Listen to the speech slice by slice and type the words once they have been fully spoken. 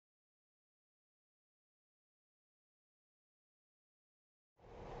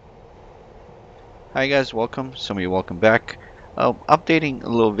Hi guys, welcome. Some of you welcome back. Updating a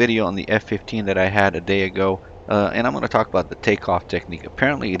little video on the F-15 that I had a day ago, and I'm going to talk about the takeoff technique.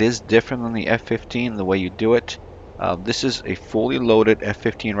 Apparently it is different than the F-15, the way you do it. This is a fully loaded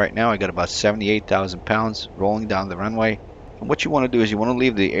F-15 right now. I got about 78,000 pounds rolling down the runway. And what you want to do is you want to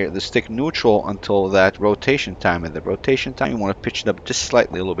leave the stick neutral until that rotation time. At the rotation time, you want to pitch it up just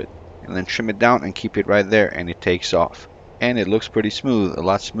slightly a little bit, and then trim it down and keep it right there, and it takes off. And it looks pretty smooth, a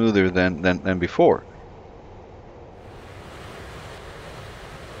lot smoother than before.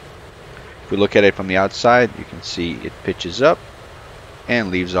 If we look at it from the outside, you can see it pitches up and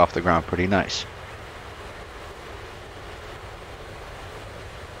leaves off the ground pretty nice.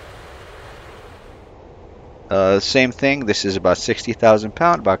 Same thing, this is about 60,000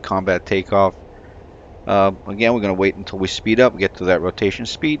 pound, about combat takeoff. Again, we're going to wait until we speed up, get to that rotation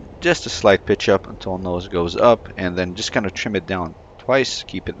speed, just a slight pitch up until nose goes up, and then just kind of trim it down twice,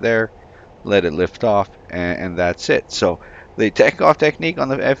 keep it there, let it lift off, and that's it. So the takeoff technique on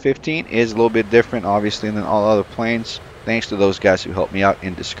the F-15 is a little bit different, obviously, than all other planes. Thanks to those guys who helped me out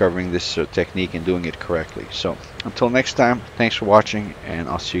in discovering this technique and doing it correctly. So until next time, thanks for watching, and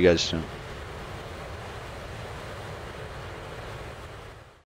I'll see you guys soon.